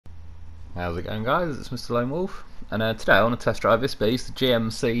How's it going, guys? It's Mr. Lone Wolf, and today I want to test drive this beast, the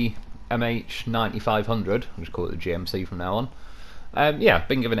GMC MH9500. I'll just call it the GMC from now on. Yeah,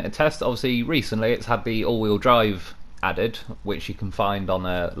 been giving it a test. Obviously, recently it's had the all-wheel drive added, which you can find on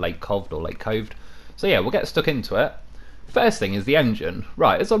Lake Coved or Lake Coved. So yeah, we'll get stuck into it. First thing is the engine.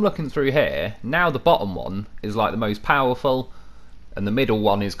 Right, as I'm looking through here, now the bottom one is like the most powerful, and the middle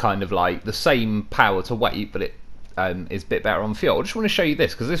one is kind of like the same power to weight, but it is a bit better on fuel. I just want to show you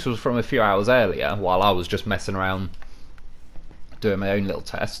this because this was from a few hours earlier while I was just messing around doing my own little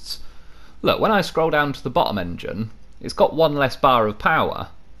tests. Look, when I scroll down to the bottom engine, it's got one less bar of power,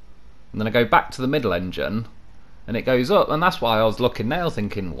 and then I go back to the middle engine and it goes up, and that's why I was looking now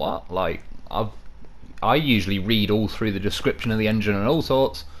thinking, what? Like, I usually read all through the description of the engine and all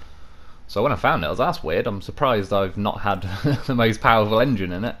sorts. So when I found it, I was like, that's weird. I'm surprised I've not had the most powerful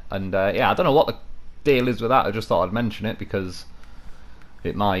engine in it. And yeah, I don't know what the deal is with that. I just thought I'd mention it because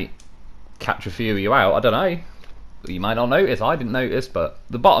it might catch a few of you out. I don't know. You might not notice. I didn't notice, but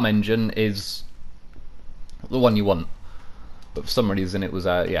the bottom engine is the one you want. But for some reason it was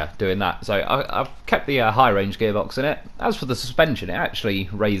yeah, doing that. So I've kept the high range gearbox in it. As for the suspension, it actually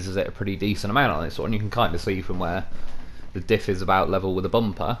raises it a pretty decent amount on this one. You can kind of see from where the diff is about level with the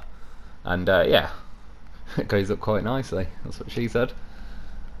bumper. And yeah, it goes up quite nicely. That's what she said.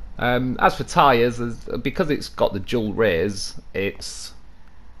 As for tyres, because it's got the dual rears, it's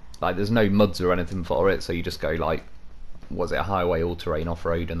like there's no muds or anything for it, so you just go like, was it a highway, all-terrain,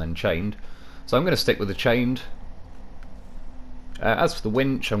 off-road, and then chained. So I'm going to stick with the chained. As for the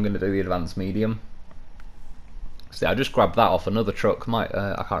winch, I'm going to do the advanced medium. So I just grabbed that off another truck.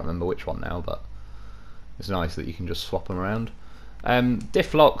 I can't remember which one now, but it's nice that you can just swap them around.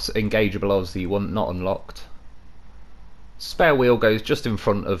 Diff locks, engageable, obviously you want, not unlocked. Spare wheel goes just in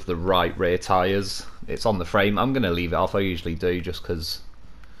front of the right rear tyres. It's on the frame. I'm going to leave it off. I usually do just because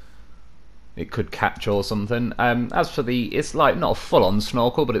it could catch or something. As for it's like not a full-on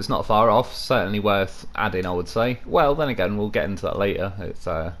snorkel, but it's not far off. Certainly worth adding, I would say. Well, then again, we'll get into that later. It's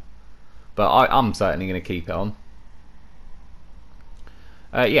but I'm certainly going to keep it on.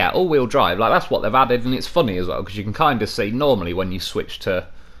 Yeah, all-wheel drive, like that's what they've added, and it's funny as well because you can kind of see normally when you switch to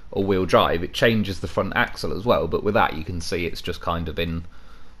all-wheel drive it changes the front axle as well, but with that you can see it's just kind of been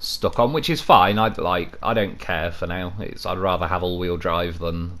stuck on, which is fine. I don't care for now. I'd rather have all-wheel drive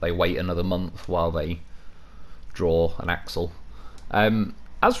than they wait another month while they draw an axle.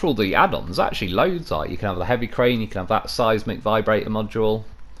 As for all the add-ons, actually loads. Like you can have the heavy crane, you can have that seismic vibrator module.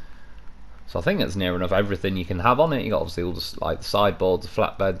 So I think it's near enough everything you can have on it. You got obviously all the like the sideboards, the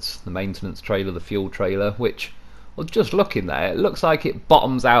flatbeds, the maintenance trailer, the fuel trailer, which, well, just looking there, it looks like it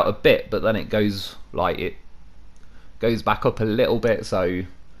bottoms out a bit, but then it goes back up a little bit. So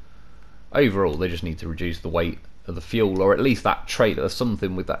overall, they just need to reduce the weight of the fuel, or at least that trailer. There's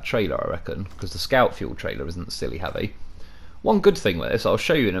something with that trailer, I reckon, because the Scout fuel trailer isn't silly heavy. One good thing with this, I'll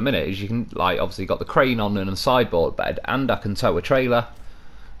show you in a minute, is you can like obviously got the crane on and a sideboard bed, and I can tow a trailer.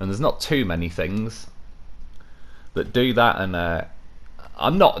 And there's not too many things that do that, and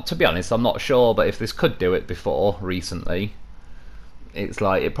I'm not, to be honest, I'm not sure, but if this could do it before recently, it's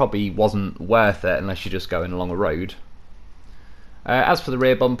like it probably wasn't worth it unless you're just going along a road. As for the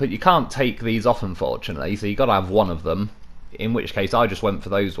rear bumper, you can't take these off unfortunately, so you've got to have one of them, in which case I just went for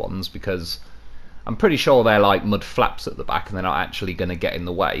those ones because I'm pretty sure they're like mud flaps at the back and they're not actually going to get in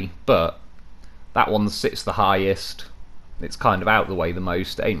the way, but that one sits the highest. It's kind of out the way the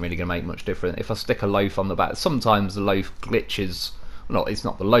most. It ain't really going to make much difference. If I stick a loaf on the back, sometimes the loaf glitches. No, it's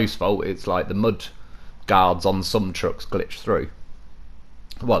not the loaf's fault, it's like the mud guards on some trucks glitch through.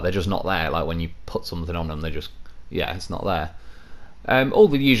 Well, they're just not there. Like when you put something on them, they just, yeah, it's not there. All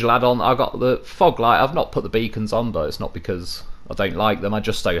the usual add-on. I got the fog light. I've not put the beacons on, but it's not because I don't like them. I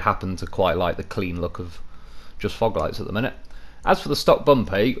just so happen to quite like the clean look of just fog lights at the minute. As for the stock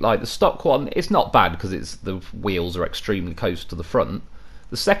bumper, like the stock one, it's not bad because the wheels are extremely close to the front.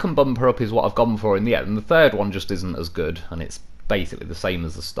 The second bumper up is what I've gone for in the end, and the third one just isn't as good, and it's basically the same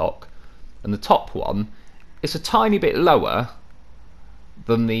as the stock. And the top one, it's a tiny bit lower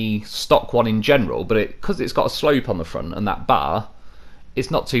than the stock one in general, but because it's got a slope on the front and that bar, it's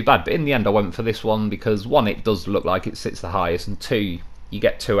not too bad. But in the end I went for this one because one, it does look like it sits the highest, and two, you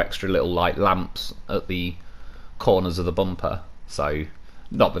get two extra little like lamps at the corners of the bumper. So,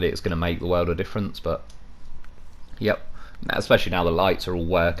 not that it's going to make the world of difference, but yep. Especially now the lights are all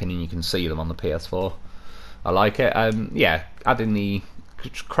working and you can see them on the PS4. I like it. Yeah, adding the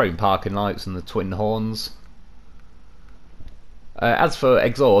chrome parking lights and the twin horns. As for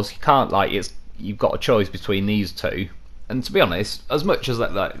exhaust, you can't you've got a choice between these two. And to be honest, as much as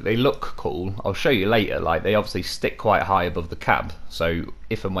that, like, they look cool, I'll show you later, like, they obviously stick quite high above the cab, so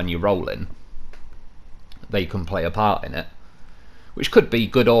if and when you're rolling, they can play a part in it. Which could be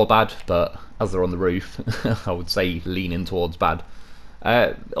good or bad, but as they're on the roof, I would say leaning towards bad.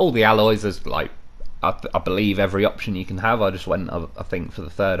 All the alloys, there's like, I believe every option you can have. I just went, I think, for the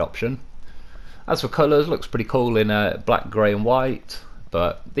third option. As for colours, looks pretty cool in black, grey and white,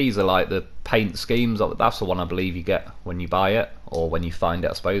 but these are like the paint schemes. That's the one I believe you get when you buy it, or when you find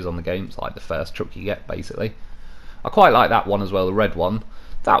it, I suppose, on the game. It's like the first truck you get, basically. I quite like that one as well, the red one.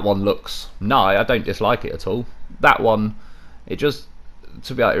 That one looks nice. I don't dislike it at all. That one, it just,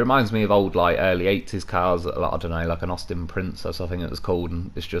 to be honest, it reminds me of old, like, early 80s cars, like, I don't know, like an Austin Princess, I think it was called,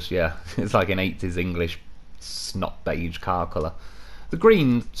 and it's just, yeah, it's like an 80s English snot beige car colour. The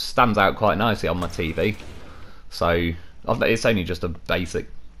green stands out quite nicely on my TV, so it's only just a basic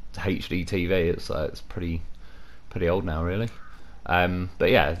HD TV. It's pretty old now, really.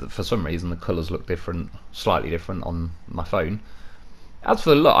 But yeah, for some reason the colours look different, slightly different on my phone. As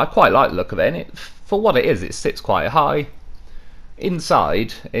for the look, I quite like the look of it, and for what it is, it sits quite high.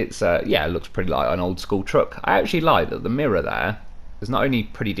 Inside, it's yeah, it looks pretty like an old school truck. I actually like that the mirror there is not only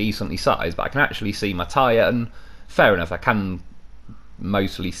pretty decently sized, but I can actually see my tyre, and fair enough, I can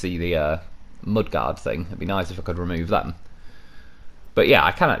mostly see the mudguard thing. It'd be nice if I could remove them. But yeah,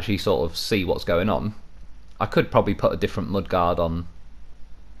 I can actually sort of see what's going on. I could probably put a different mudguard on,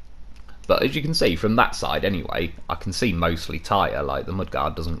 but as you can see from that side anyway, I can see mostly tyre, like the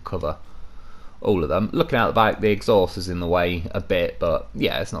mudguard doesn't cover all of them. Looking out the back, the exhaust is in the way a bit, but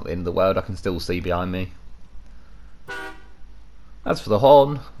yeah, it's not the end of the world. I can still see behind me. As for the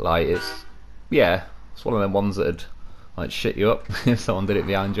horn, like, it's one of them ones that'd like shit you up if someone did it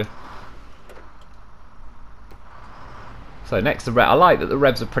behind you. So next, the rev. I like that the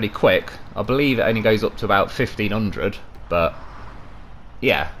revs are pretty quick. I believe it only goes up to about 1500, but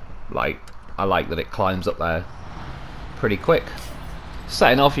yeah, like, I like that it climbs up there pretty quick.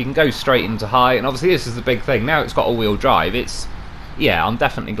 Setting off, you can go straight into high, and obviously this is the big thing. Now it's got all-wheel drive. Yeah, I'm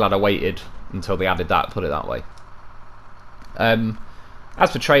definitely glad I waited until they added that, put it that way.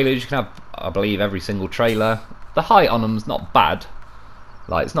 As for trailers, you can have, I believe, every single trailer. The height on them's not bad.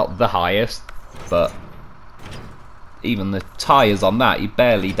 Like, it's not the highest, but even the tyres on that, you're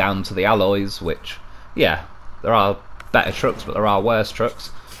barely down to the alloys, which, yeah, there are better trucks, but there are worse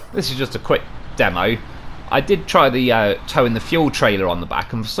trucks. This is just a quick demo. I did try the towing the fuel trailer on the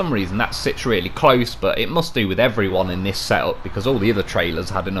back, and for some reason that sits really close, but it must do with everyone in this setup, because all the other trailers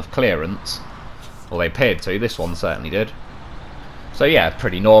had enough clearance. Well, they appeared to. This one certainly did. So yeah,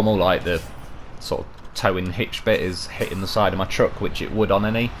 pretty normal. Like, the sort of towing hitch bit is hitting the side of my truck, which it would on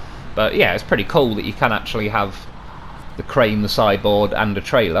any. But yeah, it's pretty cool that you can actually have the crane, the sideboard, and a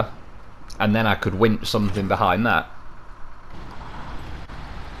trailer, and then I could winch something behind that.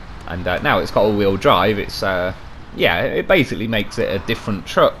 And now it's got all-wheel drive. It's yeah, it basically makes it a different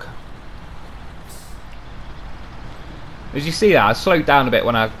truck. As you see that, I slowed down a bit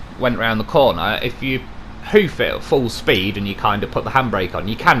when I went around the corner. If you hoof it at full speed and you kind of put the handbrake on,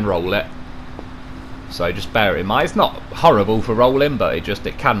 you can roll it. So just bear it in mind. It's not horrible for rolling, but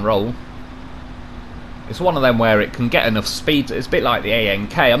it can roll. It's one of them where it can get enough speed. It's a bit like the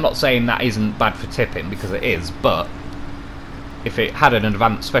ANK. I'm not saying that isn't bad for tipping, because it is, but if it had an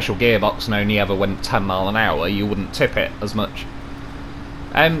advanced special gearbox and only ever went 10 miles an hour, you wouldn't tip it as much.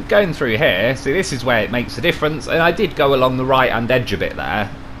 Going through here, see, this is where it makes a difference, and I did go along the right hand edge a bit there,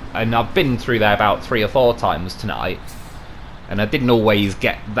 and I've been through there about 3 or 4 times tonight, and I didn't always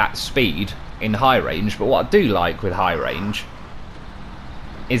get that speed in high range. But what I do like with high range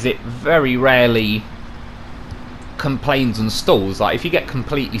is it very rarely complains and stalls. Like, if you get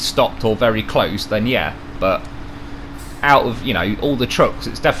completely stopped or very close, then yeah, but out of, you know, all the trucks,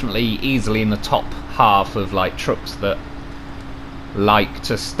 it's definitely easily in the top half of like trucks that like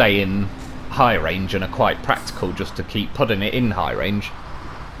to stay in high range and are quite practical just to keep putting it in high range.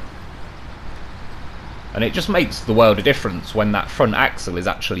 And it just makes the world of difference when that front axle is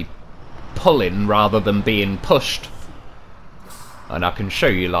actually pulling rather than being pushed. And I can show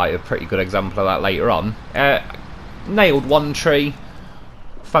you like a pretty good example of that later on. Nailed one tree,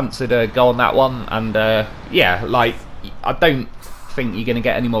 fancied to go on that one, and yeah, like, I don't think you're going to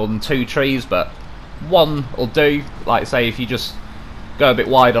get any more than 2 trees, but one will do. Like, say if you just go a bit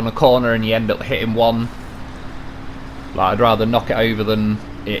wide on a corner and you end up hitting one, like, I'd rather knock it over than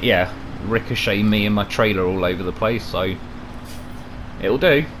it, yeah, ricochet me and my trailer all over the place, so it'll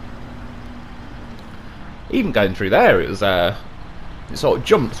do. Even going through there, it was it sort of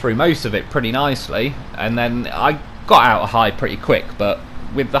jumped through most of it pretty nicely, and then I got out of high pretty quick, but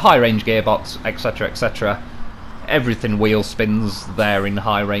with the high range gearbox, etc, etc, everything wheel spins there in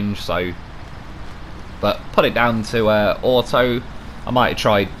high range, so... But put it down to auto. I might have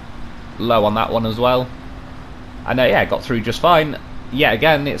tried low on that one as well. And yeah, got through just fine. Yet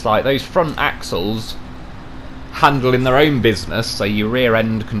again, it's like those front axles handling their own business, so your rear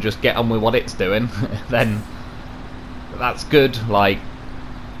end can just get on with what it's doing. Then that's good. Like,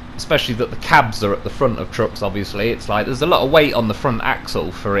 especially that the cabs are at the front of trucks, obviously. It's like there's a lot of weight on the front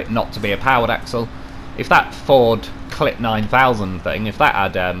axle for it not to be a powered axle. If that Ford Clip 9000 thing, if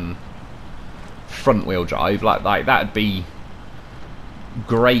that had front wheel drive, like that'd be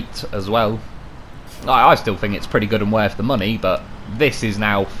great as well. I still think it's pretty good and worth the money, but this is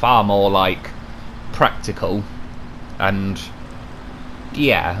now far more like practical. And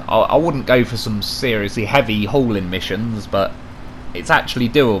yeah, I wouldn't go for some seriously heavy hauling missions, but it's actually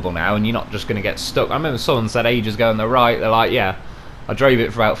doable now, and you're not just going to get stuck. I remember someone said ages ago on the right, they're like, yeah, I drove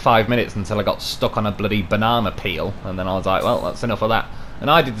it for about 5 minutes until I got stuck on a bloody banana peel, and then I was like, well, that's enough of that. And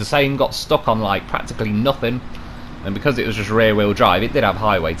I did the same, got stuck on like practically nothing, and because it was just rear wheel drive, it did have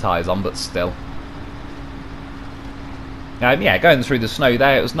highway tyres on, but still. Yeah, going through the snow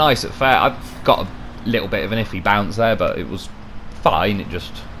there, it was nice at fair. I got a little bit of an iffy bounce there, but it was fine. It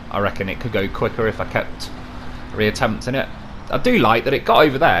just, I reckon it could go quicker if I kept reattempting it. I do like that it got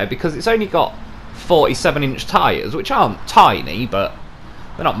over there because it's only got 47-inch tyres, which aren't tiny, but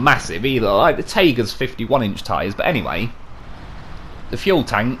they're not massive either. Like the Tager's 51-inch tyres, but anyway, the fuel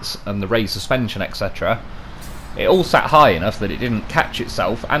tanks and the raised suspension, etc., it all sat high enough that it didn't catch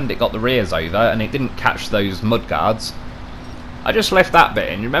itself, and it got the rears over, and it didn't catch those mud guards. I just left that bit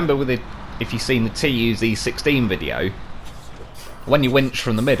in. Remember with it, if you've seen the TUZ16 video, when you winch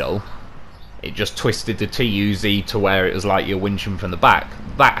from the middle, it just twisted the TUZ to where it was like you're winching from the back.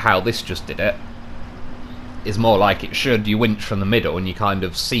 That how this just did it is more like it should. You winch from the middle and you kind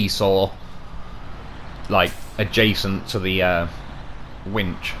of seesaw like adjacent to the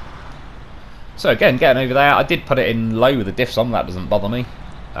winch. So again, getting over there, I did put it in low with the diffs on, that doesn't bother me.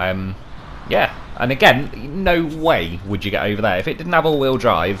 Yeah, and again, no way would you get over there. If it didn't have all-wheel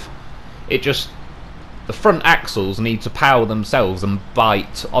drive, it just... the front axles need to power themselves and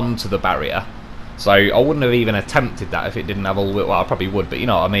bite onto the barrier. So I wouldn't have even attempted that if it didn't have all-wheel... well, I probably would, but you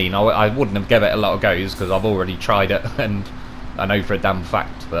know what I mean. I wouldn't have given it a lot of goes because I've already tried it, and I know for a damn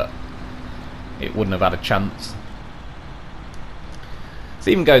fact that it wouldn't have had a chance.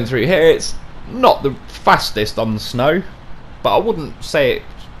 So even going through here, it's not the fastest on the snow, but I wouldn't say it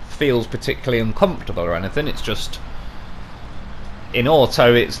feels particularly uncomfortable or anything. It's just in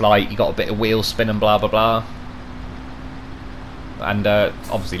auto it's like you got a bit of wheel spin and blah blah blah, and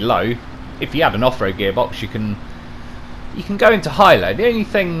obviously low, if you had an off-road gearbox, you can go into high-low. The only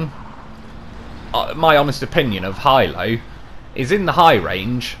thing, my honest opinion of high-low, is in the high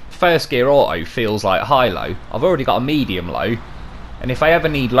range, first gear auto feels like high-low. I've already got a medium-low, and if I ever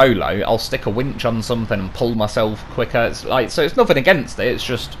need low-low, I'll stick a winch on something and pull myself quicker. It's like, so it's nothing against it, it's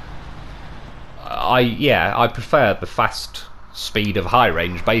just I prefer the fast speed of high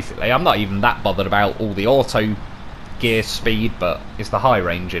range, basically. I'm not even that bothered about all the auto gear speed, but it's the high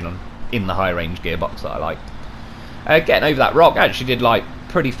range in the high range gearbox that I like. Getting over that rock, I actually did like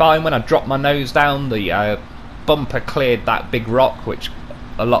pretty fine. When I dropped my nose down, the bumper cleared that big rock, which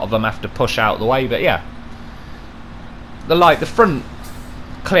a lot of them have to push out of the way, but yeah, the front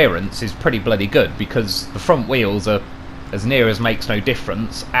clearance is pretty bloody good because the front wheels are as near as makes no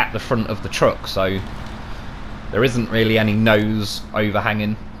difference at the front of the truck, so there isn't really any nose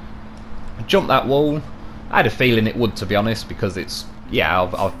overhanging. I jumped that wall. I had a feeling it would, to be honest, because it's,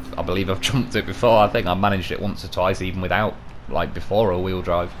 yeah, I believe I've jumped it before. I think I managed it once or twice even without, like, before all-wheel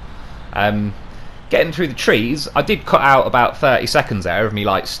drive. Getting through the trees, I did cut out about 30 seconds there of me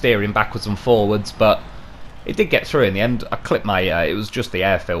like steering backwards and forwards, but it did get through in the end. I clipped my, it was just the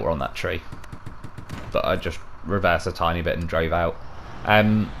air filter on that tree, but I just reversed a tiny bit and drove out.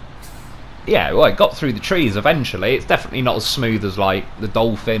 Yeah, well, I got through the trees eventually. It's definitely not as smooth as like the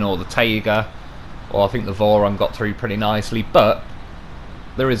Dolphin or the Tiger, or I think the Voron got through pretty nicely, but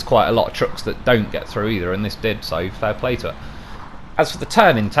there is quite a lot of trucks that don't get through either, and this did, so fair play to it. As for the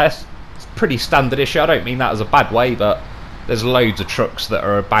turning test, it's pretty standard issue. I don't mean that as a bad way, but there's loads of trucks that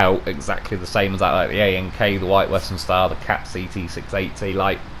are about exactly the same as that, like the ANK, the White Western Star, the Cat CT680.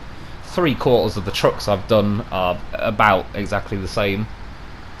 Like 3/4 of the trucks I've done are about exactly the same.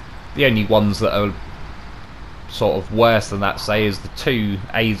 The only ones that are sort of worse than that, say, is the two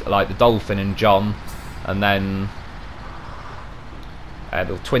A's, like the Dolphin and John, and then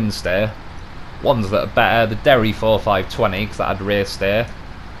the twin steer. Ones that are better, the Derry 4520, because that had rear steer.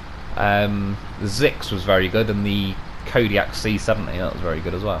 The Zix was very good, and the Kodiak C70, that was very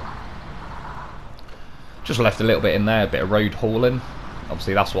good as well. Just left a little bit in there, a bit of road hauling.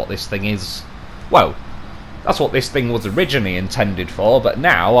 Obviously that's what this thing is. Well, that's what this thing was originally intended for, but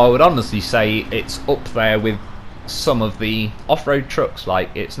now I would honestly say it's up there with some of the off-road trucks. Like,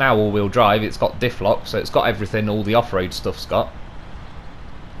 it's now all-wheel drive, it's got diff lock, so it's got everything all the off-road stuff's got.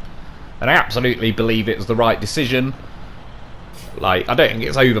 And I absolutely believe it was the right decision. Like, I don't think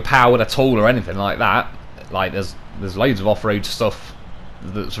it's overpowered at all or anything like that. Like, there's loads of off-road stuff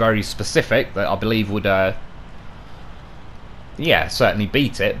that's very specific that I believe would, yeah, certainly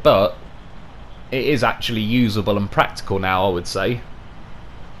beat it, but it is actually usable and practical now, I would say.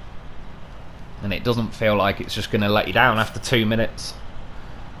 And it doesn't feel like it's just going to let you down after 2 minutes.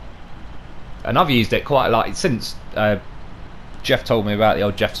 And I've used it quite a lot since Jeff told me about the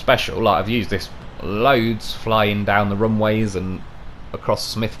old Jeff Special. Like, I've used this loads, flying down the runways and across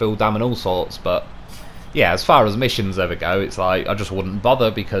Smithfield Dam and all sorts. But yeah, as far as missions ever go, it's like I just wouldn't bother,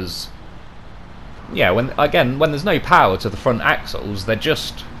 because yeah, when there's no power to the front axles, they're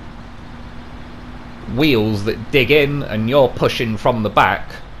just wheels that dig in and you're pushing from the back,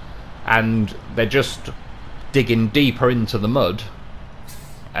 and they're just digging deeper into the mud.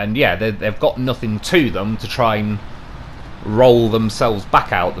 And yeah, they've got nothing to them to try and roll themselves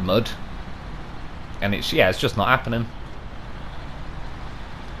back out the mud, and it's just not happening.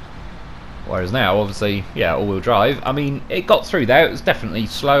 Whereas now, obviously, yeah, all-wheel drive, I mean, it got through there. It was definitely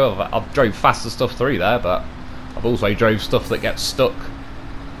slow. I've drove faster stuff through there, but I've also drove stuff that gets stuck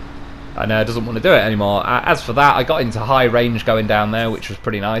and doesn't want to do it anymore. As for that, I got into high range going down there, which was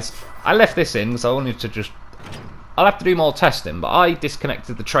pretty nice. I left this in because I wanted to just... I'll have to do more testing, but I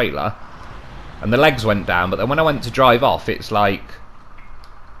disconnected the trailer and the legs went down, but then when I went to drive off, it's like...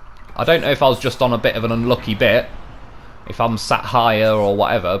 I don't know if I was just on a bit of an unlucky bit, if I'm sat higher or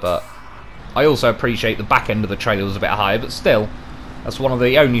whatever, but I also appreciate the back end of the trailer was a bit higher, but still, that's one of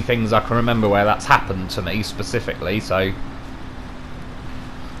the only things I can remember where that's happened to me specifically, so...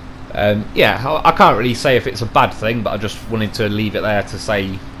 yeah, I can't really say if it's a bad thing, but I just wanted to leave it there to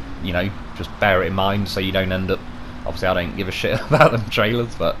say, you know, just bear it in mind so you don't end up... Obviously I don't give a shit about them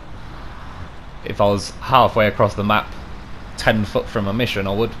trailers, but if I was halfway across the map 10 foot from a mission,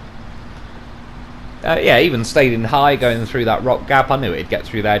 I would. Yeah, even stayed in high going through that rock gap. I knew it'd get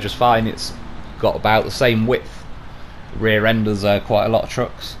through there just fine. It's got about the same width rear end as quite a lot of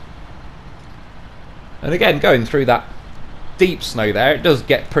trucks. And again, going through that deep snow there, it does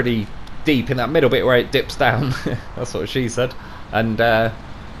get pretty deep in that middle bit where it dips down. That's what she said. And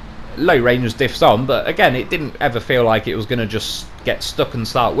low range diffs on, but again, it didn't ever feel like it was going to just get stuck and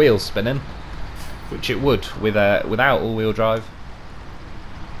start wheels spinning, which it would with without all-wheel drive.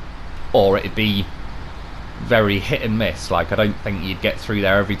 Or it'd be very hit and miss. Like, I don't think you'd get through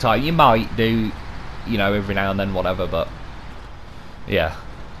there every time. You might do, you know, every now and then, whatever, but yeah.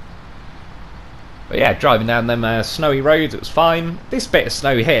 But yeah, driving down them snowy roads, it was fine. This bit of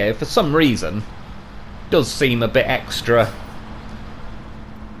snow here, for some reason, does seem a bit extra.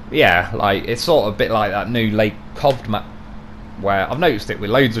 Yeah, like, it's sort of a bit like that new Lake Cobd map, where I've noticed it with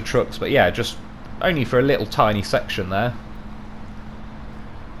loads of trucks, but yeah, just only for a little tiny section there.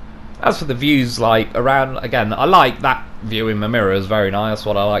 As for the views, like, around, again, I like that view in my mirror, is very nice.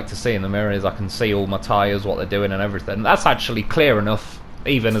 What I like to see in the mirror is I can see all my tyres, what they're doing and everything. That's actually clear enough,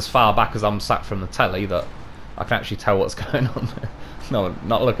 even as far back as I'm sat from the telly, that I can actually tell what's going on. No,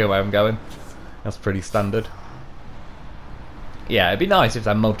 not looking where I'm going. That's pretty standard. Yeah, it'd be nice if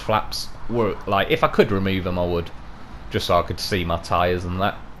their mud flaps were, like, if I could remove them I would, just so I could see my tyres and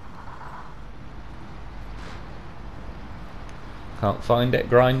that. Can't find it,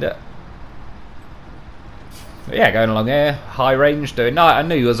 grind it. But yeah, going along here, high range, doing... No, I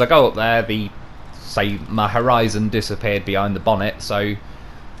knew as I go up there, my horizon disappeared behind the bonnet, so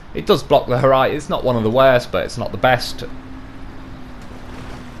it does block the horizon. It's not one of the worst, but it's not the best.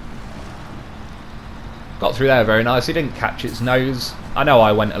 Got through there very nicely, didn't catch its nose. I know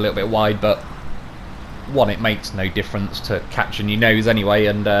I went a little bit wide, but one, it makes no difference to catching your nose anyway,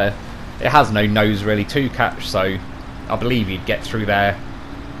 and it has no nose really to catch, so I believe you'd get through there,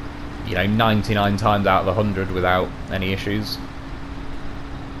 you know, 99 times out of 100 without any issues.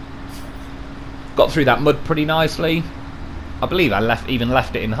 Got through that mud pretty nicely. I believe I even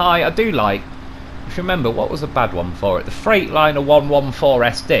left it in high. I do like, if you remember, what was a bad one for it? The Freightliner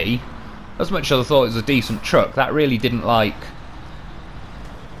 114 SD, as much as I thought it was a decent truck, that really didn't like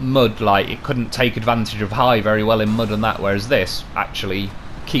mud. Like, it couldn't take advantage of high very well in mud and that, whereas this actually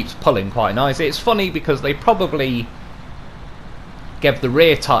keeps pulling quite nice. It's funny because they probably gave the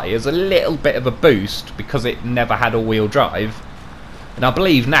rear tyres a little bit of a boost because it never had all-wheel drive, and I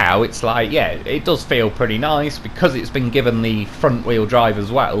believe now it's like, yeah, it does feel pretty nice because it's been given the front wheel drive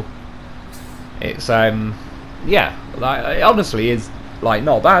as well. It's yeah, like, it honestly is like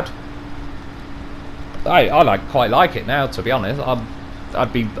not bad. I like quite like it now, to be honest.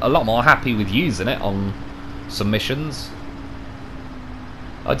 I'd be a lot more happy with using it on some missions.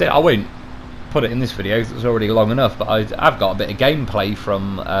 I won't put it in this video because it's already long enough, but I've got a bit of gameplay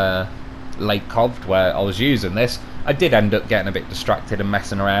from Lake Covd where I was using this. I did end up getting a bit distracted and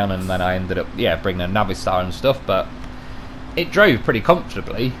messing around, and then I ended up, yeah, bringing a Navistar and stuff, but it drove pretty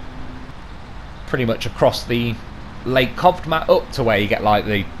comfortably, pretty much across the Lake Covd map up to where you get like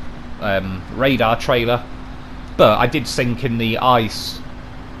the radar trailer. But I did sink in the ice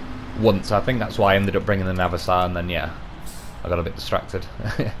once. I think that's why I ended up bringing the Navistar, and then yeah, I got a bit distracted.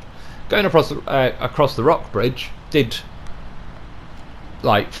 Going across the rock bridge did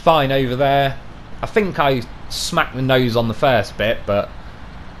like fine over there. I think I smacked the nose on the first bit, but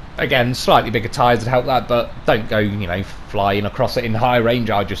again, slightly bigger tyres would help that, but don't go, you know, flying across it in high range.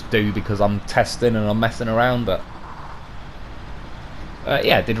 I just do because I'm testing and I'm messing around, but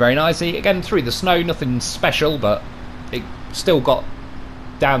yeah, it did very nicely. Again, through the snow, nothing special, but it still got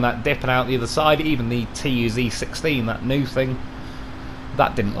down that dip and out the other side. Even the TUZ16, that new thing,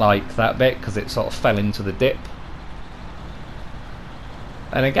 that didn't like that bit because it sort of fell into the dip.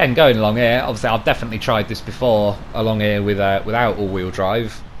 And again, going along here, obviously I've definitely tried this before along here without all-wheel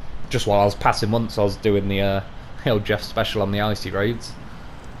drive. Just while I was passing once, I was doing the old Jeff special on the icy roads,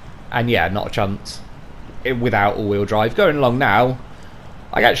 and yeah, not a chance without all-wheel drive. Going along now,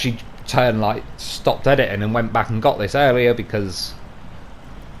 I actually stopped editing and went back and got this earlier, because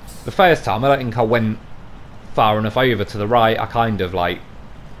the first time I don't think I went far enough over to the right.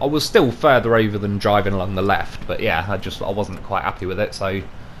 I was still further over than driving along the left, but yeah, I wasn't quite happy with it, so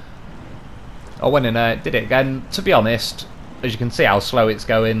I went and did it again. To be honest, as you can see how slow it's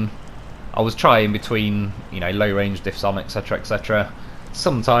going, I was trying between, you know, low range diffs on, etc, etc.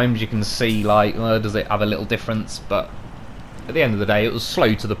 Sometimes you can see like, does it have a little difference, but at the end of the day it was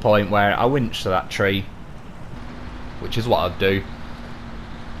slow to the point where I winched to that tree, which is what I'd do.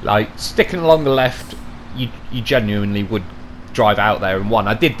 Like, sticking along the left, you genuinely would drive out there in one.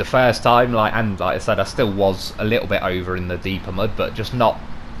 I did the first time, and like I said, I still was a little bit over in the deeper mud, but just not,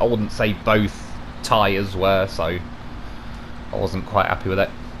 I wouldn't say both tyres were, so I wasn't quite happy with it.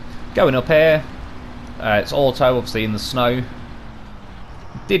 Going up here, it's auto, obviously in the snow.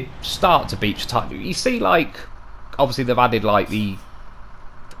 Did start to beach type. You see, like, obviously they've added like the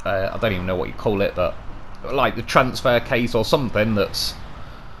I don't even know what you call it, but like the transfer case or something that's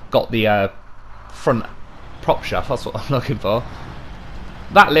got the front prop shaft, that's what I'm looking for.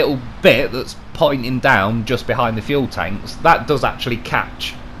 That little bit that's pointing down just behind the fuel tanks, that does actually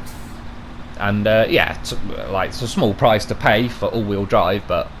catch. And yeah, it's a small price to pay for all-wheel drive,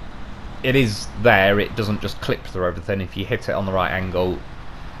 but it is there. It doesn't just clip through everything if you hit it on the right angle,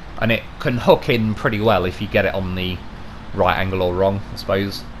 and it can hook in pretty well if you get it on the right angle or wrong, I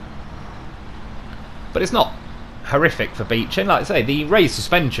suppose. But it's not horrific for beaching. Like I say, the raised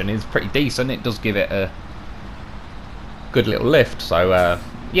suspension is pretty decent. It does give it a good little lift, so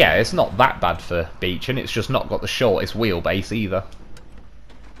yeah, it's not that bad for beaching. It's just not got the shortest wheelbase either.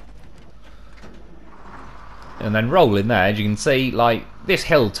 And then rolling there, as you can see, like, this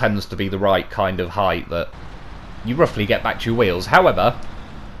hill tends to be the right kind of height that you roughly get back to your wheels. However,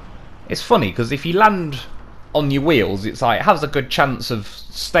 it's funny because if you land on your wheels, it's like it has a good chance of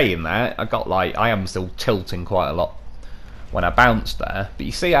staying there. I am still tilting quite a lot when I bounced there, but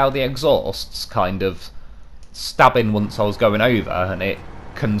you see how the exhaust's kind of stabbing once I was going over, and it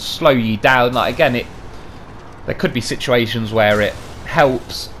can slow you down. Like, again, there could be situations where it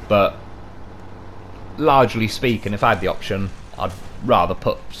helps, but largely speaking, if I had the option, I'd rather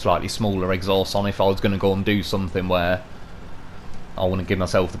put slightly smaller exhaust on if I was going to go and do something where I want to give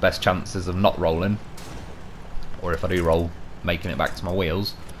myself the best chances of not rolling, or if I do roll, making it back to my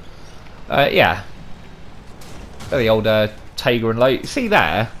wheels. Yeah, the old Tiger and low. See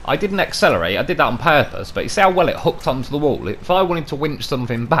there, I didn't accelerate. I did that on purpose, but you see how well it hooked onto the wall. If I wanted to winch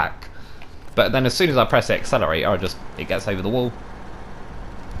something back, but then as soon as I press the accelerator, it gets over the wall.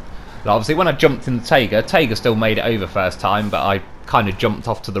 Now, obviously, when I jumped in the Tiger still made it over first time, but I kind of jumped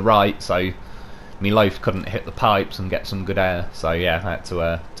off to the right, so my loaf couldn't hit the pipes and get some good air. So yeah, I had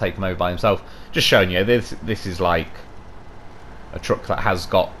to take him over by himself. Just showing you, this is like a truck that has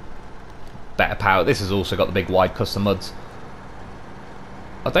got better power. This has also got the big wide custom muds.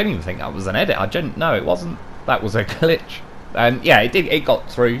 I don't even think that was an edit. No, it wasn't. That was a glitch. Yeah, it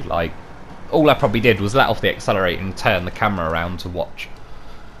got through. Like, all I probably did was let off the accelerator and turn the camera around to watch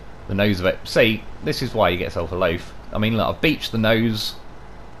the nose of it. See, this is why you get yourself a loaf. I mean, look, I've beached the nose.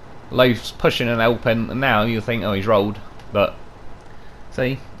 Loaf's pushing and helping, and now you think, oh, he's rolled. But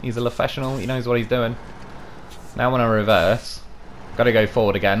See, he's a professional, he knows what he's doing. Now when I reverse, gotta go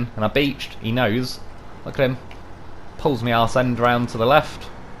forward again, and I beached, he knows. Look at him. Pulls me arse end round to the left,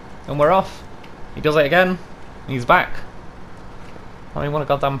 and we're off. He does it again, he's back. I mean, what a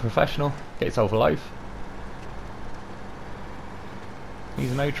goddamn professional. Get yourself a loaf.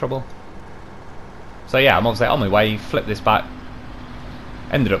 He's no trouble. So yeah, I'm obviously on my way, flipped this back.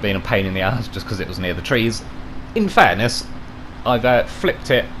 Ended up being a pain in the ass just because it was near the trees. In fairness, I've flipped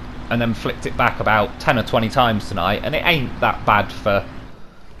it and then flipped it back about 10 or 20 times tonight, and it ain't that bad for,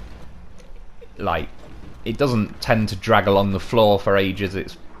 like, it doesn't tend to drag along the floor for ages.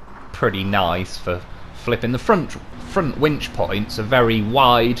 It's pretty nice for flipping. The front winch points are very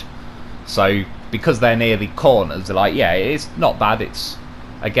wide, so because they're near the corners, they're like, yeah, it's not bad. It's,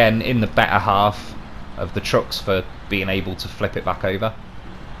 again, in the better half of the trucks for being able to flip it back over.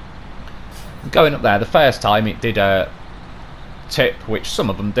 Going up there, the first time it did a tip, which some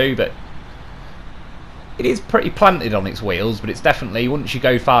of them do, but it is pretty planted on its wheels, but it's definitely, once you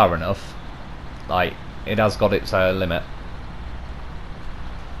go far enough, like, it has got its limit.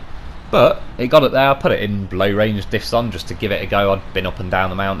 But it got up there, I put it in low range diffs on just to give it a go. I'd been up and down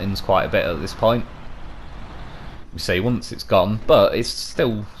the mountains quite a bit at this point. You see, once it's gone, but it's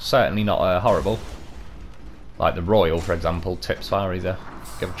still certainly not horrible. Like the Royal, for example, tips far easier.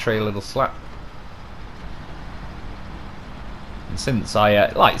 Give a tree a little slap. And since I,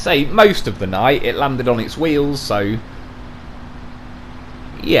 like say, most of the night it landed on its wheels, so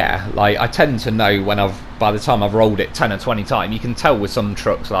yeah, like I tend to know when by the time I've rolled it 10 or 20 times, you can tell with some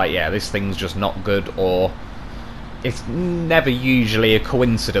trucks, like, yeah, this thing's just not good, or it's never usually a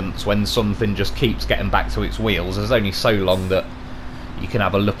coincidence when something just keeps getting back to its wheels. There's only so long that you can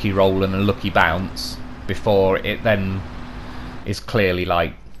have a lucky roll and a lucky bounce before it then is clearly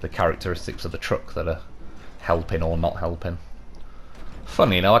like the characteristics of the truck that are helping or not helping.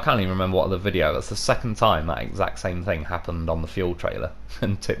 Funny, you know, I can't even remember what other video. That's the second time that exact same thing happened on the fuel trailer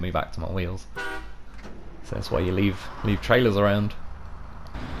and tipped me back to my wheels. So that's why you leave trailers around.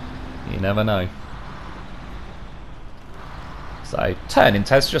 You never know. So turning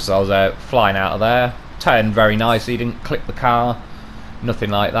test, just as I was flying out of there, turned very nicely, didn't clip the car, nothing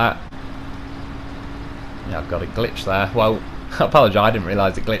like that. Yeah, I've got a glitch there. Well, I apologise, I didn't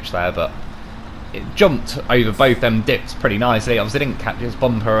realise it glitched there, but it jumped over both them dips pretty nicely. Obviously didn't catch its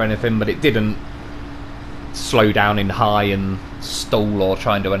bumper or anything, but it didn't slow down in high and stall or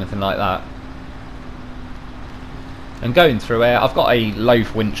try and do anything like that. And going through here, I've got a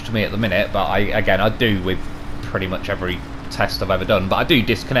loaf winch to me at the minute, but I do with pretty much every test I've ever done, but I do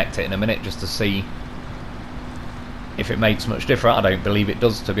disconnect it in a minute just to see if it makes much difference. I don't believe it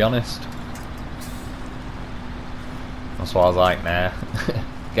does, to be honest. That's why I was like, nah,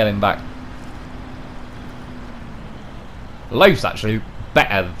 get him back. Loaf's actually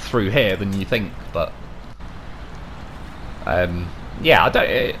better through here than you think, but yeah, I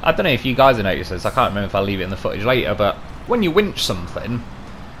don't know if you guys have noticed this. I can't remember if I'll leave it in the footage later, but when you winch something,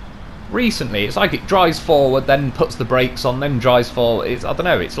 recently it's like it drives forward, then puts the brakes on, then drives forward. I don't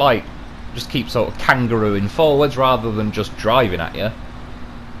know, it's like just keeps sort of kangarooing forwards rather than just driving at you.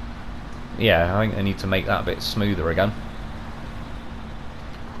 Yeah, I think I need to make that a bit smoother again.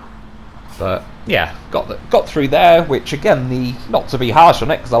 But yeah, got through there, which again, not to be harsh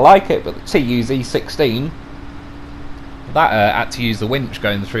on it because I like it, but the TUZ16, that had to use the winch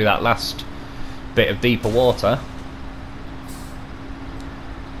going through that last bit of deeper water.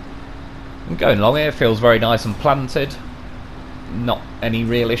 And going along here, feels very nice and planted. Not any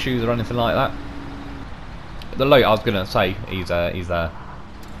real issues or anything like that. The load, I was going to say, he's there.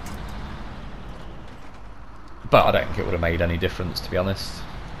 But I don't think it would have made any difference, to be honest.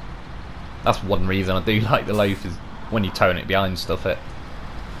 That's one reason I do like the loaf, is when you towing it behind stuff, it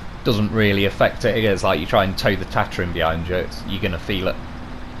doesn't really affect it. It's like you try and tow the Tatrin behind you, you're going to feel it.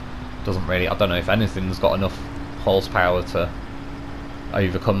 Doesn't really, I don't know if anything's got enough horsepower to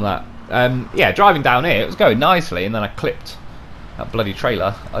overcome that. Yeah, driving down here, it was going nicely, and then I clipped that bloody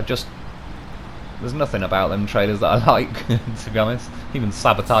trailer. There's nothing about them trailers that I like, to be honest. Even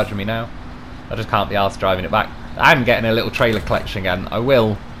sabotaging me now. I just can't be arsed driving it back. I am getting a little trailer collection again.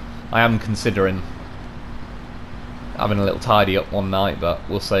 I am considering having a little tidy up one night, but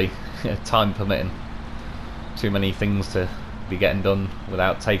we'll see. Time permitting. Too many things to be getting done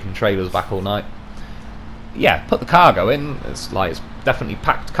without taking trailers back all night. Yeah, put the cargo in. It's definitely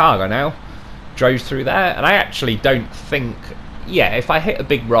packed cargo now. Drove through there, and I actually don't think, yeah, if I hit a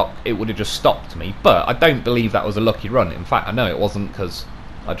big rock it would have just stopped me, but I don't believe that was a lucky run. In fact, I know it wasn't, because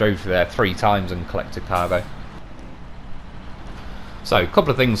I drove through there 3 times and collected cargo. So, a couple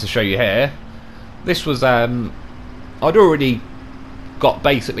of things to show you here. This was, I'd already got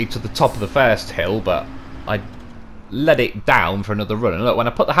basically to the top of the first hill, but I let it down for another run. And look, when I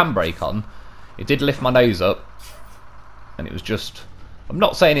put the handbrake on, it did lift my nose up, and it was just... I'm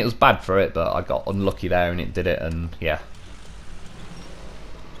not saying it was bad for it, but I got unlucky there and it did it, and yeah.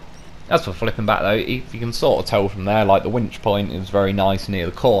 As for flipping back though, if you can sort of tell from there, like the winch point is very nice near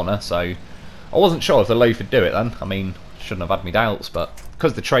the corner, so I wasn't sure if the loaf would do it then. I mean, shouldn't have had me doubts, but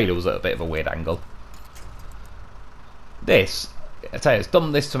because the trailer was at a bit of a weird angle. This, I tell you, it's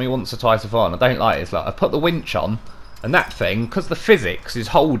done this to me once or twice before, and I don't like it. It's like I put the winch on, and that thing, because the physics is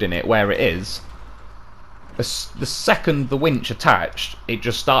holding it where it is, the second the winch attached, it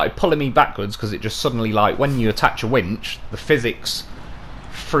just started pulling me backwards, because it just suddenly, like, when you attach a winch, the physics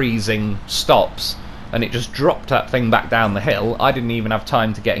freezing stops, and it just dropped that thing back down the hill. I didn't even have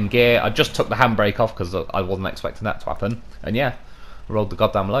time to get in gear. I just took the handbrake off because I wasn't expecting that to happen, and yeah, rolled the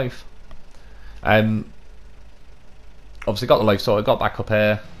goddamn loaf. Obviously got the loaf sorted, got back up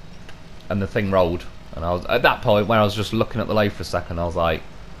here, and the thing rolled. And I was at that point when I was just looking at the loaf for a second, I was like,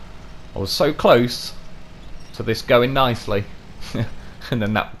 I was so close to this going nicely, and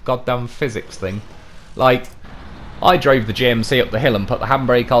then that goddamn physics thing, like. I drove the GMC up the hill and put the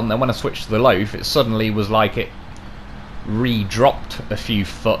handbrake on, then when I switched to the loaf, it suddenly was like it re-dropped a few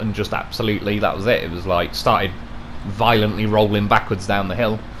foot and just absolutely, that was it. It was like, started violently rolling backwards down the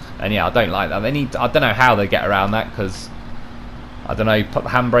hill. And yeah, I don't like that. They need to, I don't know how they get around that, because, I don't know, put the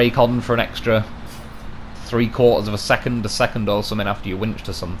handbrake on for an extra 3/4 of a second or something after you winched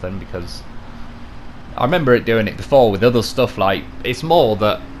or something, because I remember it doing it before with other stuff. Like, it's more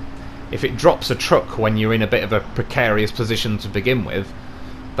that if it drops a truck when you're in a bit of a precarious position to begin with,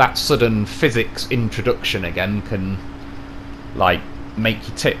 that sudden physics introduction again can, like, make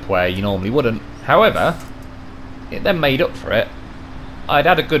you tip where you normally wouldn't. However, it then made up for it. I'd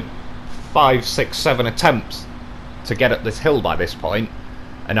had a good 5, 6, 7 attempts to get up this hill by this point,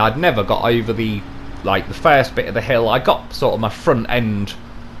 and I'd never got over the first bit of the hill. I got sort of my front end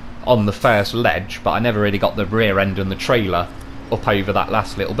on the first ledge, but I never really got the rear end and the trailer up over that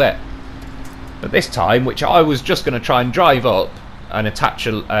last little bit. But this time, which I was just going to try and drive up and attach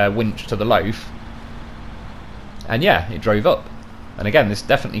a winch to the loaf, and yeah, it drove up. And again, this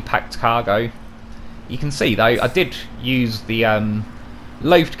definitely packed cargo. You can see though, I did use the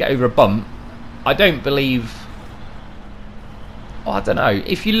loaf to get over a bump. I don't believe... Oh, I don't know.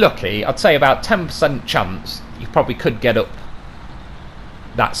 If you're lucky, I'd say about 10% chance you probably could get up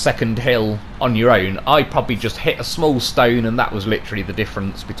that second hill on your own. I probably just hit a small stone, and that was literally the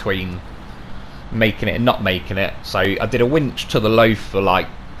difference between making it and not making it. So I did a winch to the loaf for like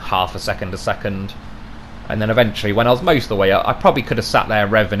half a second, and then eventually when I was most of the way up, I probably could have sat there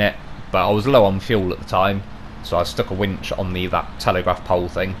revving it, but I was low on fuel at the time, so I stuck a winch on that telegraph pole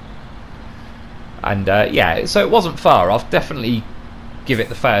thing. And yeah, so it wasn't far off. Definitely give it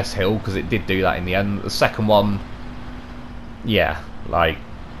the first hill, because it did do that in the end. The second one, yeah, like,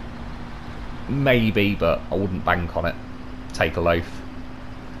 maybe, but I wouldn't bank on it. Take a loaf.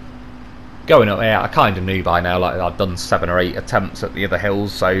 Going up here, I kind of knew by now, like, I'd done 7 or 8 attempts at the other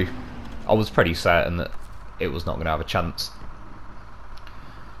hills, so I was pretty certain that it was not going to have a chance.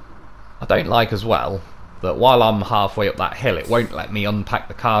 I don't like as well that while I'm halfway up that hill, it won't let me unpack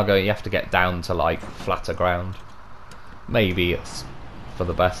the cargo. You have to get down to like flatter ground. Maybe it's for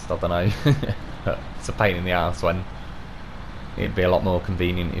the best, I don't know. It's a pain in the ass when it'd be a lot more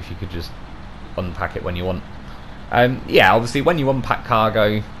convenient if you could just unpack it when you want. Yeah, obviously when you unpack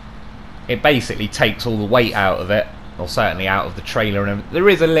cargo, it basically takes all the weight out of it, or certainly out of the trailer, and there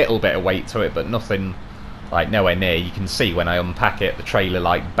is a little bit of weight to it, but nothing, like, nowhere near. You can see when I unpack it, the trailer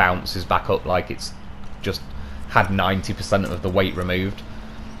like bounces back up like it's just had 90% of the weight removed.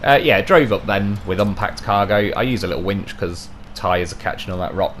 Yeah, it drove up then with unpacked cargo. I use a little winch because tyres are catching on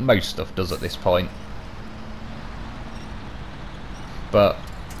that rock. Most stuff does at this point. But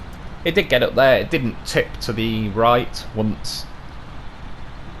it did get up there. It didn't tip to the right once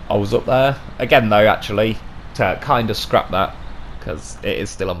I was up there. Again though, actually, to kind of scrap that, because it is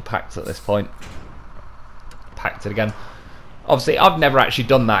still unpacked at this point. Packed it again. Obviously, I've never actually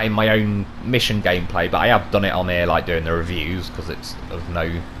done that in my own mission gameplay, but I have done it on here, like doing the reviews, because it's of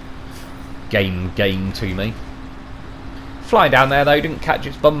no gain to me. Flying down there though, didn't catch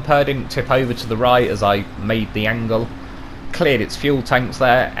its bumper, didn't tip over to the right as I made the angle. Cleared its fuel tanks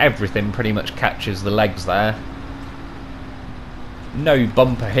there. Everything pretty much catches the legs there. No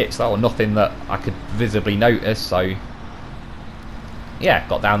bumper hits though, or nothing that I could visibly notice, so yeah,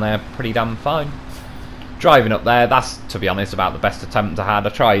 got down there pretty damn fine. Driving up there, that's, to be honest, about the best attempt I had. I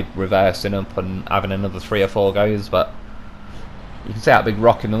tried reversing up and having another 3 or 4 goes, but you can see that big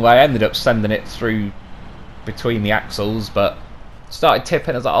rock in the way. I ended up sending it through between the axles, but started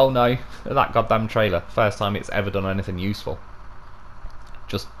tipping. I was like, oh no, that goddamn trailer. First time it's ever done anything useful.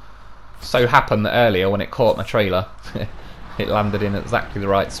 Just so happened that earlier when it caught my trailer, it landed in exactly the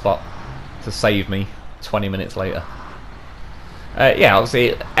right spot to save me 20 minutes later. Yeah,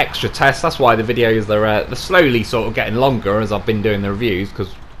 obviously extra tests. That's why the videos they're slowly sort of getting longer as I've been doing the reviews,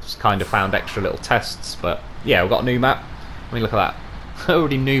 because just kind of found extra little tests. But yeah, we've got a new map. I mean, look at that. I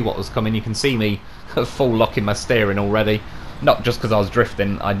already knew what was coming. You can see me full locking my steering already. Not just because I was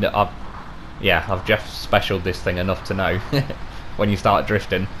drifting. I've Jeff specialed this thing enough to know when you start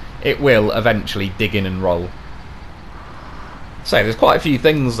drifting, it will eventually dig in and roll. So there's quite a few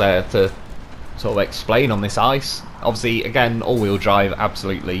things there to sort of explain on this ice. Obviously, again, all-wheel drive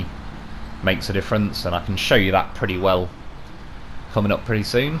absolutely makes a difference, and I can show you that pretty well coming up pretty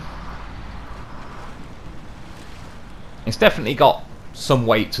soon. It's definitely got some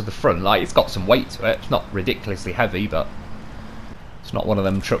weight to the front. Like, it's got some weight to it. It's not ridiculously heavy, but it's not one of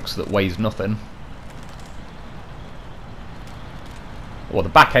them trucks that weighs nothing. Well, the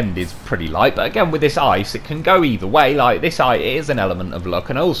back end is pretty light, but again, with this ice, it can go either way. Like, this ice, it is an element of luck,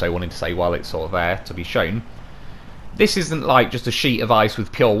 and I also wanted to say, while it's sort of there to be shown, this isn't like just a sheet of ice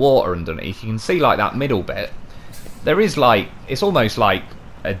with pure water underneath. You can see, like, that middle bit. There is, like, it's almost like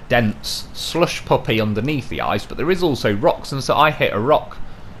a dense slush puppy underneath the ice, but there is also rocks, and so I hit a rock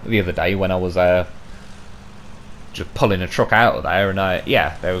the other day when I was just pulling a truck out of there, and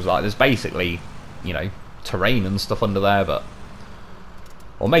yeah, there's basically, you know, terrain and stuff under there, but,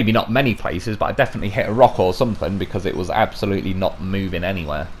 or maybe not many places, but I definitely hit a rock or something because it was absolutely not moving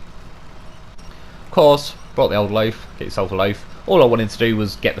anywhere. Of course, brought the old loaf, get yourself a loaf. All I wanted to do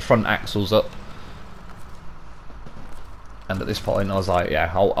was get the front axles up, and at this point I was like,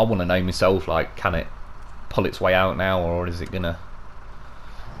 yeah, I want to know myself, like, can it pull its way out now, or is it gonna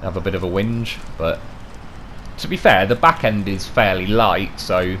have a bit of a whinge? But to be fair, the back end is fairly light,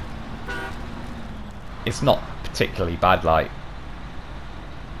 so it's not particularly bad. Like,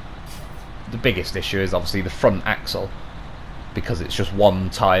 the biggest issue is obviously the front axle, because it's just one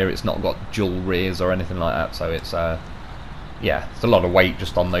tyre, it's not got dual rears or anything like that, so it's yeah, it's a lot of weight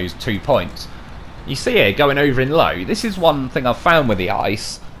just on those 2 points. You see here, going over in low, this is one thing I've found with the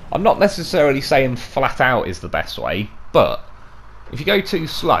ice. I'm not necessarily saying flat out is the best way, but if you go too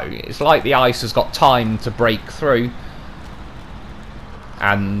slow, it's like the ice has got time to break through,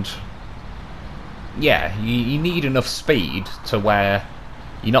 and yeah, you need enough speed to where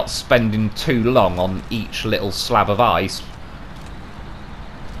you're not spending too long on each little slab of ice.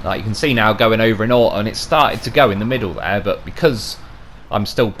 Like, you can see now going over in auto, and it started to go in the middle there, but because I'm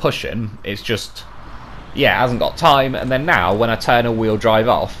still pushing, it's just, yeah, it hasn't got time. And then now when I turn all-wheel drive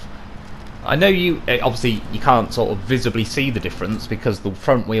off, I know obviously you can't sort of visibly see the difference because the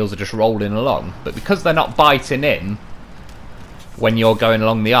front wheels are just rolling along, but because they're not biting in when you're going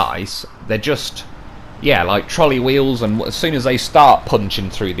along the ice, they're just, yeah, like trolley wheels, and as soon as they start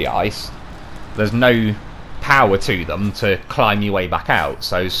punching through the ice, there's no power to them to climb your way back out.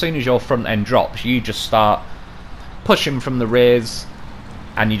 So as soon as your front end drops, you just start pushing from the rears,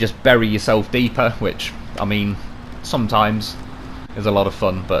 and you just bury yourself deeper, which, I mean, sometimes is a lot of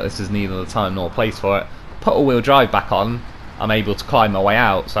fun, but this is neither the time nor place for it. Put all-wheel drive back on, I'm able to climb my way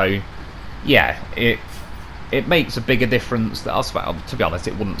out, so yeah, it makes a bigger difference. To be honest,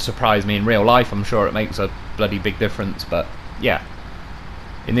 it wouldn't surprise me in real life. I'm sure it makes a bloody big difference, but yeah,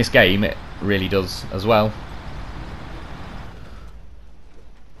 in this game it really does as well.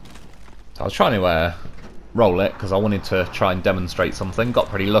 So I was trying to roll it because I wanted to try and demonstrate something. Got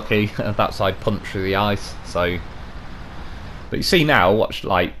pretty lucky. That side punched through the ice, so. But you see now, watch,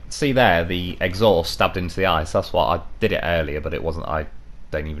 like, see there, the exhaust stabbed into the ice. That's what I did it earlier, but it wasn't. I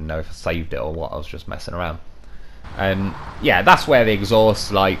don't even know if I saved it or what. I was just messing around. And yeah, that's where the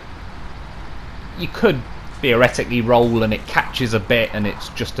exhaust, like, you could theoretically roll and it catches a bit and it's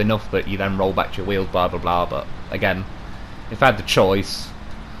just enough that you then roll back to your wheels, blah blah blah. But again, if I had the choice,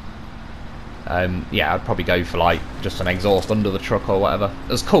 yeah, I'd probably go for like just an exhaust under the truck or whatever.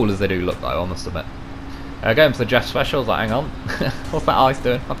 As cool as they do look though, I must admit. Going for the Jeff specials, like, hang on, what's that ice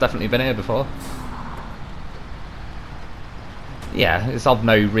doing? I've definitely been here before. Yeah, it's of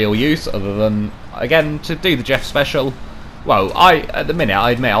no real use other than, again, to do the Jeff special. Well, at the minute,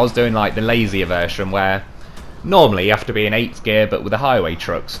 I admit I was doing like the lazier version where normally you have to be in 8th gear, but with the highway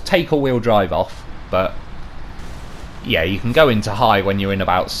trucks, take all-wheel drive off. But yeah, you can go into high when you're in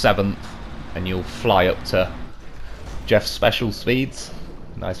about 7th, and you'll fly up to Jeff's special speeds.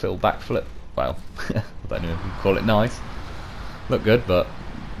 Nice little backflip. Well, I don't know if you can call it nice. Looked good, but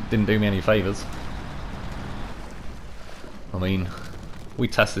didn't do me any favours. I mean, we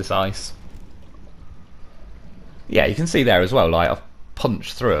test this ice. Yeah, you can see there as well, like, I've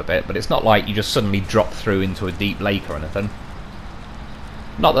punched through a bit, but it's not like you just suddenly drop through into a deep lake or anything.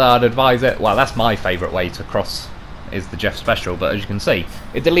 Not that I'd advise it. Well, that's my favourite way to cross, is the Jeff Special, but as you can see,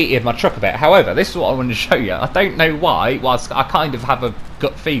 it deleted my truck a bit. However, this is what I wanted to show you. I don't know why, whilst I kind of have a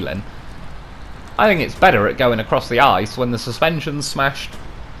gut feeling, I think it's better at going across the ice when the suspension's smashed.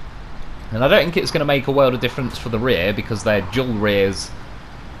 And I don't think it's going to make a world of difference for the rear, because they're dual rears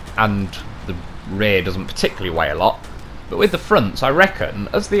and the rear doesn't particularly weigh a lot. But with the fronts, I reckon,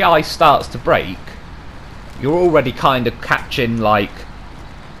 as the ice starts to break, you're already kind of catching, like,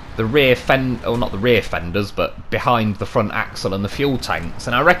 the rear fend, or not the rear fenders, but behind the front axle and the fuel tanks.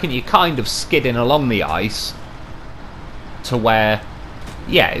 And I reckon you're kind of skidding along the ice to where,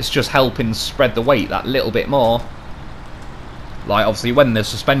 yeah, it's just helping spread the weight that little bit more. Like, obviously, when the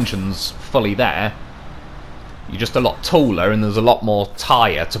suspension's fully there, you're just a lot taller and there's a lot more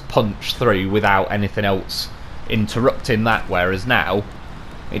tyre to punch through without anything else interrupting that, whereas now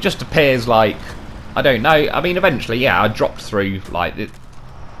it just appears like, I don't know, I mean, eventually, yeah, I dropped through, like,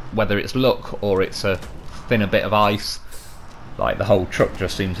 whether it's luck or it's a thinner bit of ice, like, the whole truck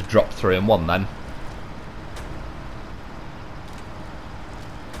just seemed to drop through in one then.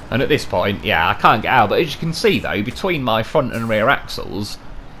 And at this point, yeah, I can't get out, but as you can see though, between my front and rear axles,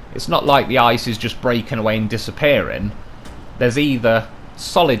 it's not like the ice is just breaking away and disappearing. There's either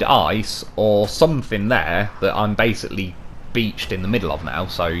solid ice or something there that I'm basically beached in the middle of now,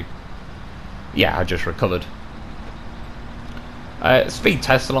 so yeah, I just recovered. Speed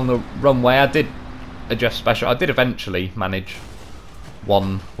test along the runway, I did a Jeff Special. I did eventually manage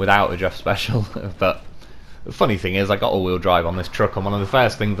one without a Jeff Special, but the funny thing is I got all-wheel drive on this truck, and one of the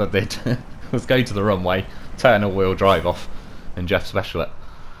first things I did was go to the runway, turn all-wheel drive off and Jeff Special it.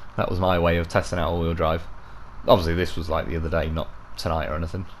 That was my way of testing out all-wheel drive. Obviously this was like the other day, not tonight or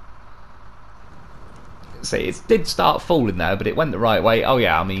anything. See, it did start falling there, but it went the right way. Oh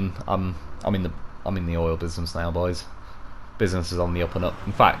yeah, I mean, I'm in the oil business now, boys. Business is on the up and up.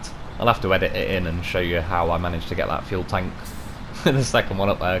 In fact, I'll have to edit it in and show you how I managed to get that fuel tank, the second one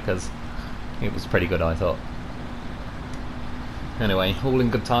up there, because it was pretty good, I thought. Anyway, all in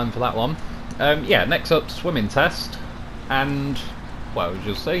good time for that one. Yeah, next up, swimming test, and well, as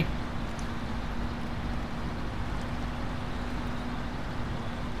you'll see,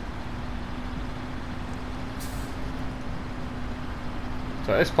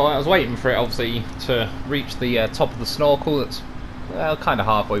 so at this point I was waiting for it obviously to reach the top of the snorkel that's well, kind of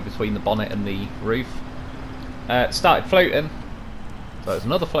halfway between the bonnet and the roof. It started floating, so it's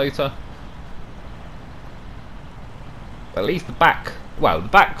another floater. At least the back, well, the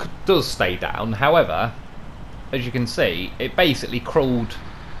back does stay down, however, as you can see, it basically crawled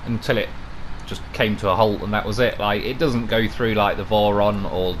until it just came to a halt and that was it. Like, it doesn't go through like the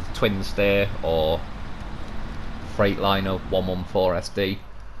Voron or the Twin Steer or Freightliner 114 SD.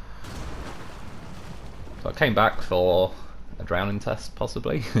 So I came back for a drowning test,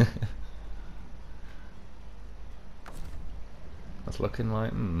 possibly. That's looking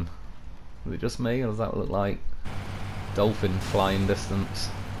like, is it just me, or does that look like dolphin flying distance?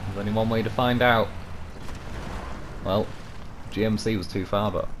 There's only one way to find out. Well, GMC was too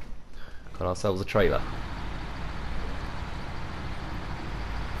far, but got ourselves a trailer.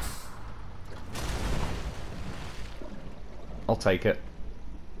 I'll take it.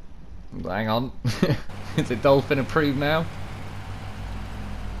 Hang on. Is it dolphin approved now?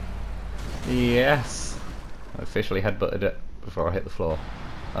 Yes. I officially headbutted it before I hit the floor.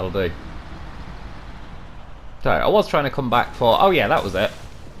 That'll do. So, I was trying to come back for... Oh yeah, that was it.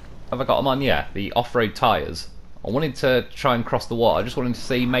 Have I got them on? Yeah, the off-road tyres. I wanted to try and cross the water. I just wanted to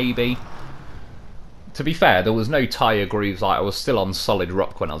see maybe... To be fair, there was no tyre grooves. Like, I was still on solid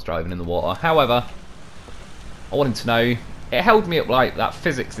rock when I was driving in the water. However, I wanted to know... It held me up like that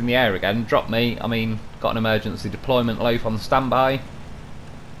physics in the air again. Dropped me. I mean, got an emergency deployment loaf on standby.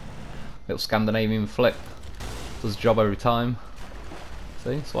 Little Scandinavian flip. Does the job every time.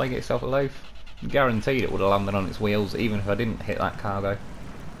 See? That's why you get yourself a loaf. Guaranteed it would have landed on its wheels even if I didn't hit that cargo.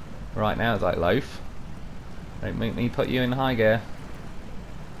 Right now it's like, loaf, don't make me put you in high gear.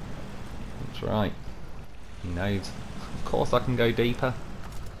 That's right. He knows. Of course I can go deeper.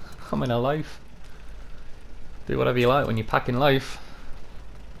 I'm in a loaf. Do whatever you like when you're packing loaf.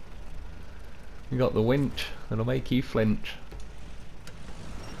 You got the winch that'll make you flinch.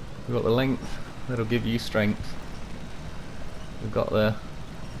 We've got the length that'll give you strength. We've got the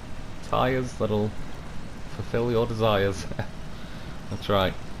tyres that'll fulfill your desires. That's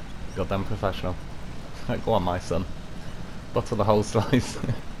right. Goddamn professional. Go on, my son. Butter the whole slice.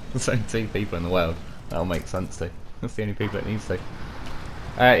 There's only 2 people in the world. That'll make sense to. That's the only people it needs to.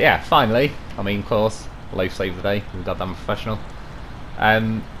 Yeah, finally. I mean, of course, Loaf saved the day. He's a goddamn professional.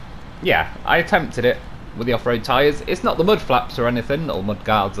 Yeah, I attempted it with the off-road tyres. It's not the mud flaps or anything, or mud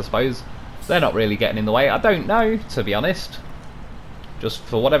guards, I suppose. They're not really getting in the way. I don't know, to be honest. Just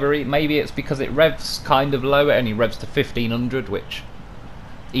for whatever reason, maybe it's because it revs kind of low. It only revs to 1500, which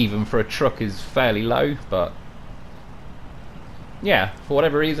even for a truck is fairly low, but yeah, for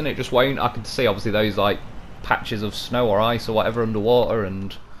whatever reason it just won't. I could see obviously those like patches of snow or ice or whatever underwater,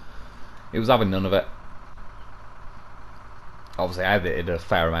 and it was having none of it. Obviously I edited a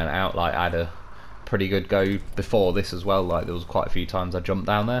fair amount out, like I had a pretty good go before this as well, like there was quite a few times I jumped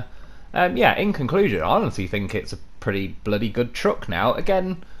down there. Yeah, in conclusion, I honestly think it's a pretty bloody good truck now.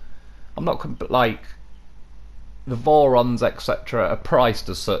 Again, I'm not like the Vorons etc are priced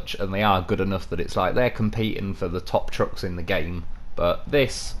as such, and they are good enough that it's like they're competing for the top trucks in the game, but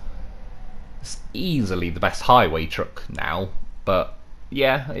this is easily the best highway truck now. But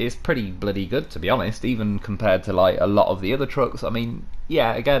yeah, it's pretty bloody good, to be honest, even compared to like a lot of the other trucks. I mean,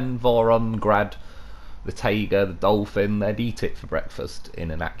 yeah, again, Voron, Grad, the Taiga, the Dolphin, they'd eat it for breakfast in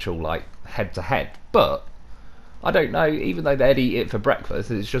an actual like head-to-head. But I don't know, even though they'd eat it for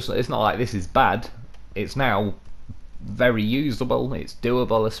breakfast, it's not like this is bad. It's now very usable, it's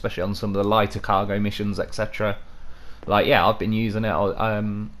doable, especially on some of the lighter cargo missions, etc. Like, yeah, I've been using it.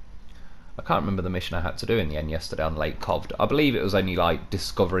 I can't remember the mission I had to do in the end yesterday on Lake Covd. I believe it was only like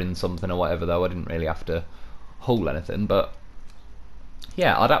discovering something or whatever, though I didn't really have to haul anything. But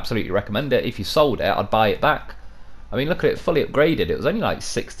yeah, I'd absolutely recommend it. If you sold it, I'd buy it back. I mean, look at it, fully upgraded. It was only like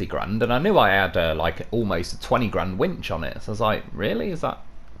 60 grand, and I knew I had like almost a 20 grand winch on it. So I was like, really? Is that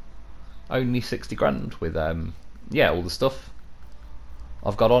only 60 grand with yeah, all the stuff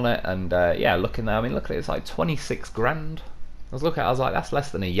I've got on it? And yeah, looking there, I mean, look at it, it's like 26 grand. I was looking at it, I was like, that's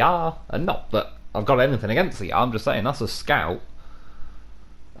less than a Yar. And not that I've got anything against the Yar, I'm just saying that's a Scout,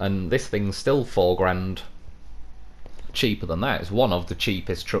 and this thing's still 4 grand cheaper than that. It's one of the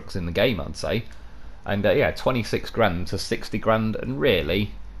cheapest trucks in the game, I'd say. And yeah, 26 grand to 60 grand, and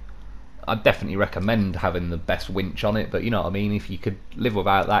really I'd definitely recommend having the best winch on it. But you know what I mean, if you could live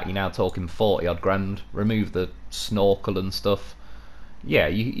without that, you're now talking 40 odd grand. Remove the snorkel and stuff, yeah,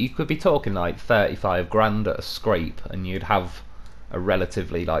 you could be talking like 35 grand at a scrape, and you'd have a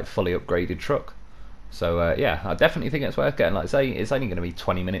relatively like fully upgraded truck. So yeah, I definitely think it's worth getting. Like I say, it's only going to be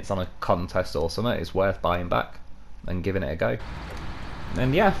 20 minutes on a contest or something. It's worth buying back and giving it a go.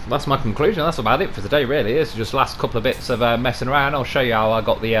 And yeah, that's my conclusion. That's about it for today, really. It's just last couple of bits of messing around. I'll show you how I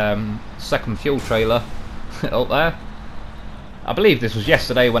got the second fuel trailer up there. I believe this was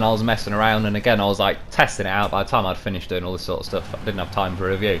yesterday when I was messing around, and again I was like testing it out. By the time I'd finished doing all this sort of stuff, I didn't have time for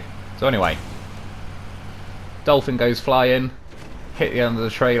a review. So anyway, Dolphin goes flying, hit the end of the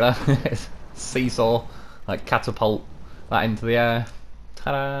trailer, seesaw, like catapult that into the air.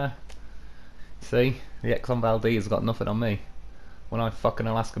 Ta-da! See, the Exxon Valdez has got nothing on me. When I fucking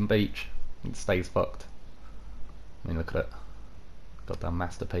Alaskan beach, it stays fucked. I mean, look at it. Goddamn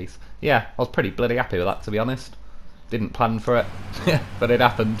masterpiece. Yeah, I was pretty bloody happy with that, to be honest. Didn't plan for it, but it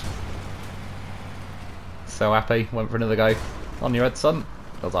happened. So happy, went for another go. On your head, son.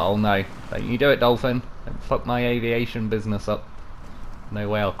 I was like, oh no, don't you do it, Dolphin. Don't fuck my aviation business up. No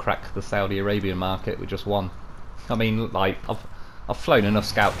way I'll crack the Saudi Arabian market with just one. I mean, like, I've flown enough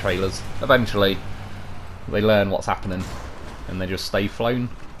scout trailers. Eventually, they learn what's happening, and they just stay flown.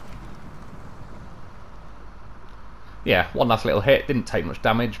 Yeah, one last little hit, didn't take much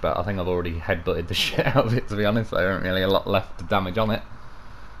damage, but I think I've already headbutted the shit out of it, to be honest. There isn't really a lot left to damage on it.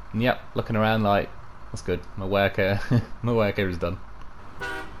 And yep, looking around like, that's good, my work here, my work here is done.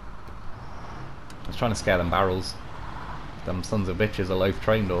 I was trying to scare them barrels. Them sons of bitches are loaf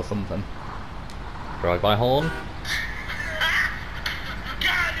trained or something. Drive by horn.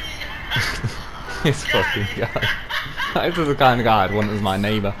 This fucking guy. This is the kind of guy I'd want as my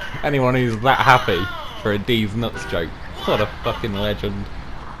neighbour. Anyone who's that happy for a D's nuts joke. What a fucking legend.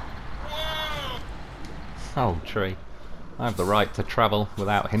 Oh, tree. I have the right to travel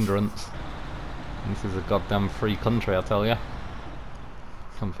without hindrance. This is a goddamn free country, I tell ya.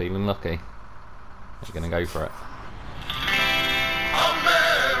 I'm feeling lucky. I'm gonna go for it.